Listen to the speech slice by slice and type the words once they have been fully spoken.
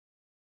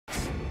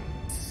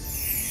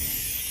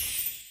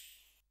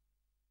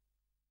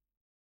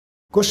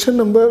Question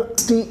number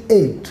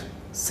 68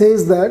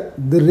 says that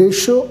the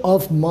ratio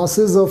of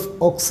masses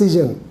of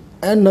oxygen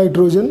and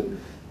nitrogen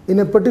in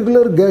a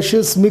particular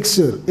gaseous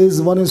mixture is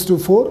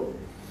 1:4.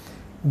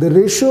 The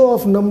ratio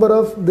of number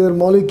of their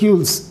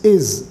molecules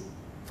is,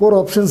 four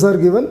options are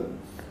given: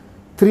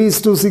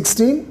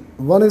 3:16,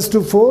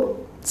 1:4,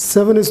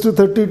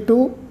 7:32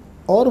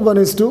 or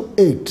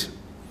 1:8.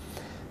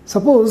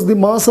 Suppose the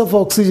mass of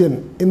oxygen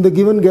in the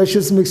given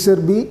gaseous mixture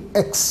be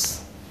X.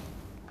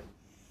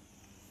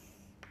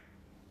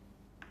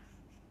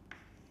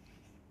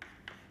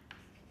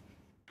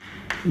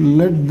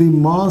 Let the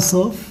mass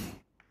of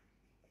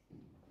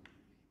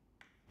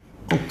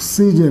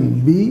oxygen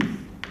be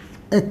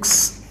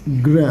X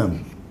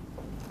gram.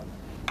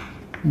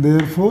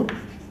 Therefore,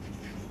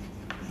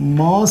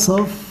 mass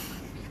of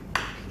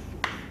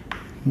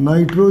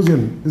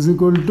nitrogen is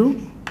equal to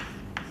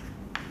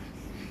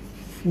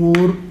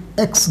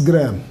 4x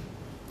gram.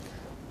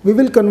 We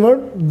will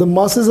convert the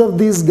masses of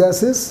these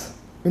gases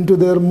into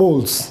their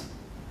moles.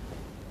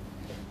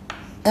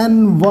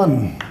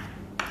 N1,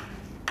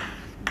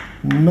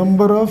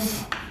 number of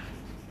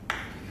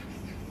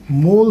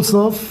moles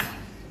of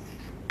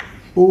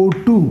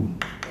O2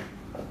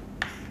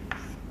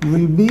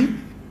 will be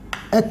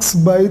X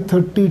by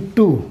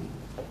 32.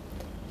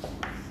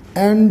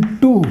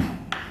 N2,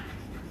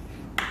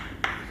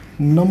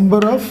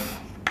 number of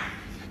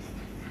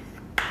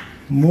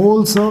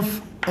moles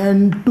of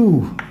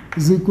N2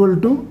 is equal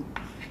to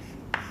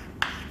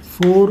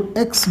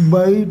 4x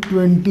by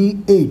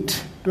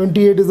 28.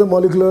 28 is the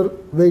molecular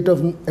weight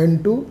of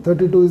N2,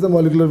 32 is the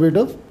molecular weight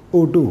of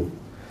O2.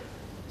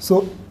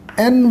 So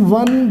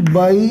N1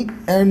 by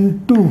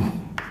N2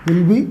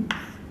 will be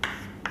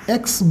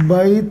X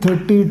by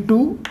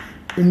 32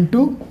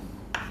 into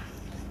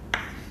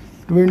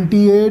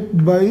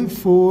 28 by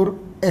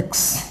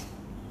 4x.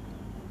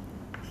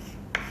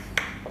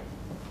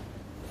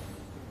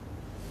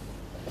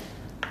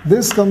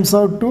 This comes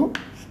out to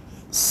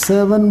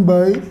 7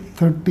 by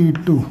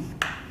 32.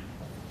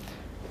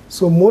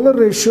 So molar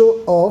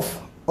ratio of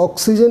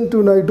oxygen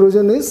to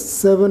nitrogen is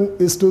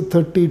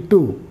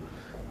 7:32.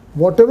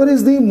 Whatever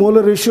is the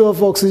molar ratio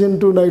of oxygen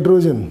to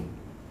nitrogen,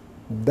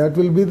 that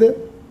will be the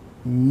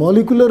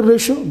molecular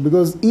ratio,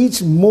 because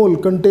each mole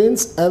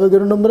contains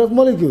Avogadro number of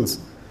molecules.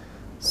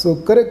 So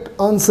correct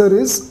answer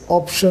is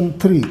option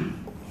 3.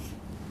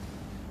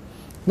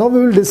 Now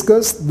we will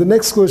discuss the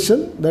next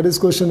question, that is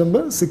question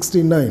number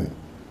 69.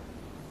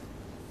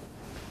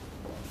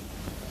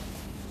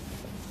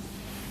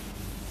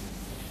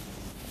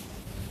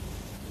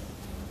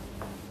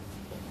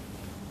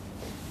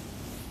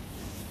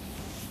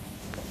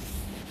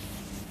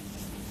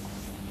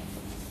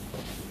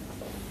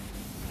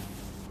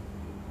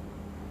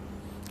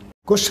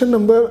 Question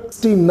number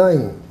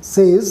 69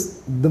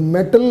 says the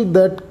metal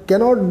that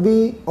cannot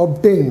be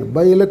obtained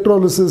by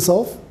electrolysis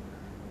of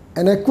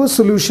an aqueous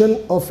solution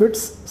of its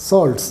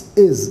salts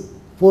is,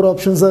 four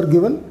options are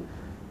given: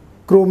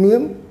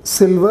 chromium,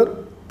 silver,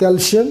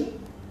 calcium,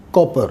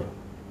 copper.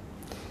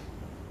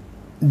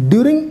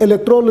 During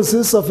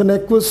electrolysis of an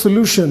aqueous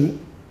solution,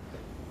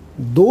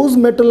 those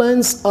metal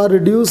ions are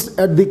reduced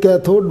at the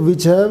cathode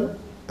which have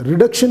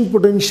reduction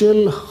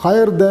potential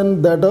higher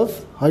than that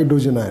of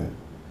hydrogen ion.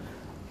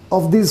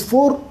 Of these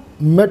four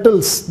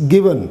metals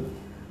given,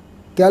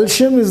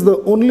 calcium is the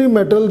only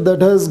metal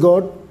that has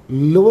got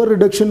lower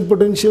reduction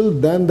potential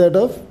than that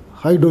of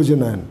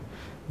hydrogen ion.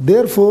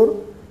 Therefore,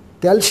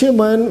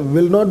 calcium ion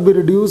will not be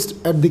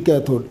reduced at the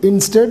cathode.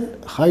 Instead,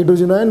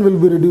 hydrogen ion will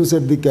be reduced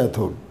at the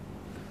cathode.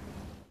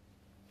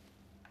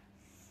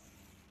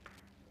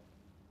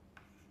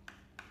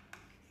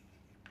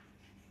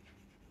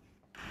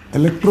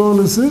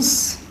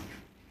 Electrolysis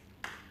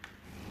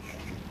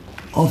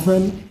of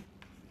an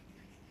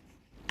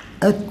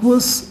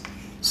aqueous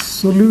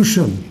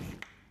solution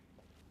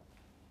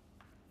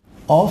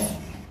of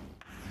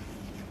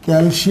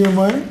calcium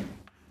ion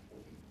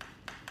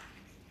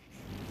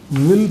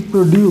will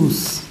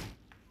produce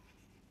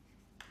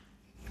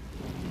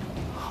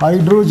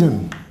hydrogen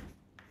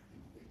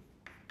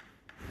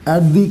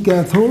at the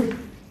cathode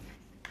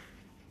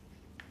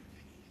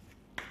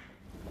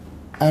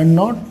and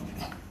not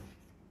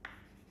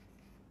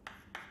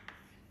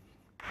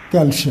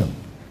calcium.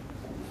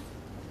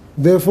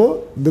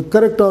 Therefore, the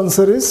correct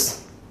answer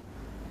is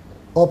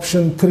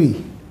option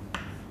 3.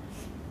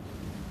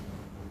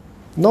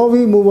 Now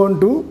we move on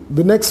to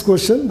the next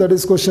question, that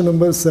is question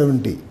number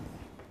 70.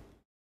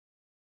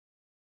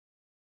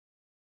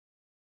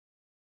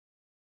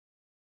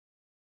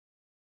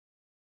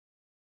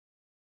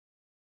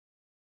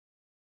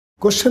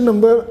 Question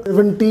number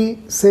 70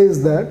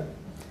 says that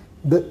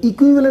the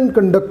equivalent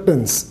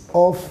conductance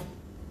of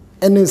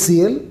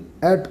NaCl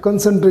at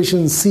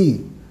concentration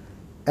C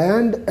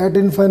and at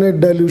infinite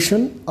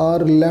dilution are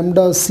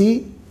lambda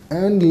C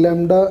and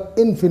lambda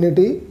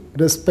infinity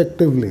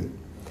respectively.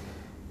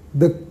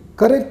 The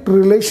correct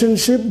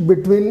relationship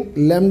between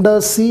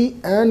lambda C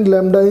and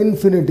lambda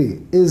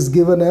infinity is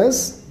given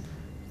as,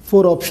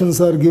 four options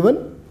are given.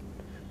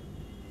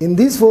 In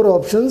these four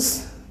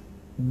options,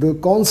 the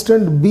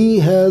constant B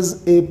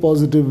has a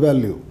positive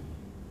value.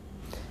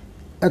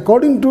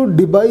 According to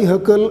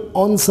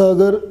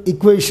Debye-Huckel-Onsager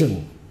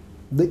equation,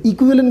 the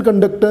equivalent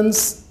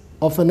conductance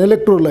of an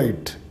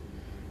electrolyte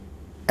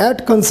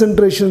at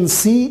concentration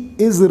C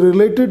is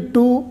related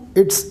to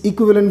its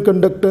equivalent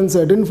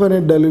conductance at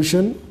infinite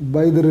dilution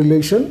by the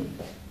relation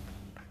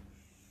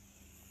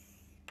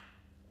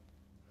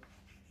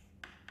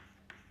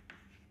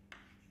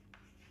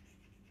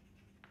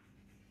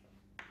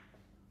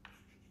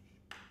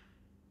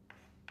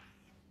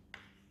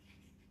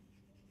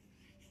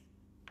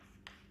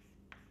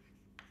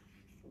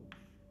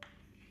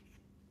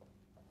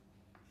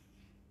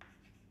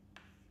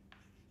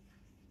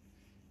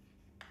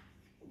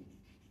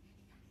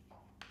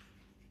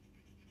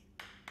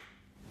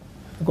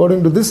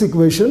According to this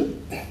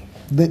equation,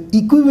 the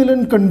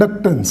equivalent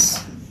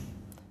conductance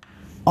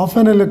of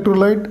an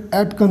electrolyte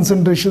at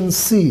concentration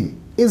C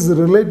is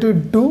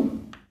related to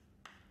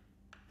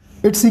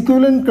its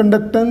equivalent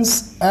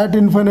conductance at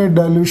infinite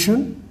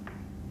dilution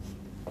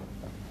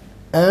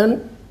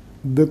and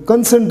the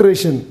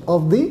concentration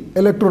of the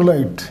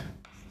electrolyte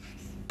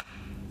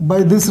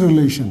by this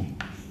relation.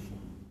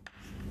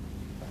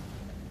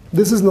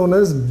 This is known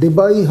as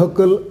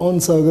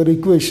Debye-Huckel-Onsager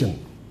equation.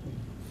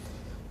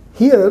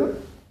 Here,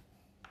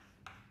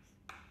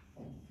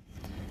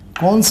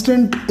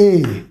 constant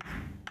A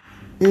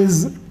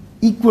is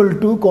equal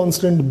to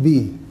constant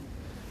B.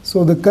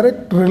 So the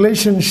correct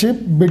relationship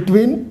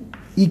between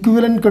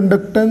equivalent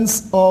conductance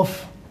of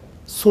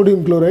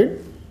sodium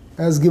chloride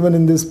as given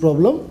in this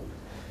problem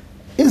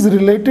is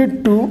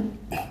related to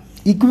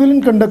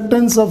equivalent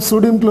conductance of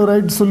sodium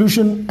chloride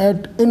solution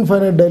at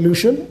infinite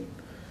dilution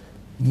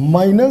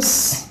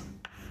minus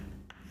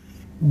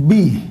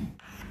B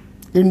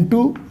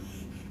into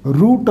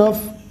root of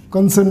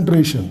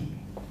concentration.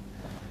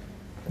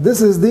 This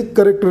is the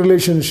correct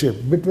relationship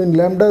between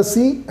lambda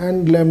C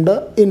and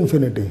lambda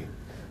infinity.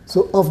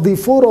 So of the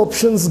four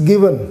options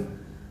given,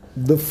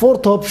 the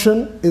fourth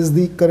option is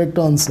the correct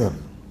answer.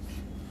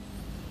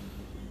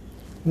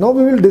 Now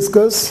we will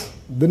discuss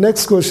the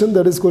next question,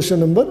 that is question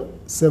number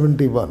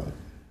 71.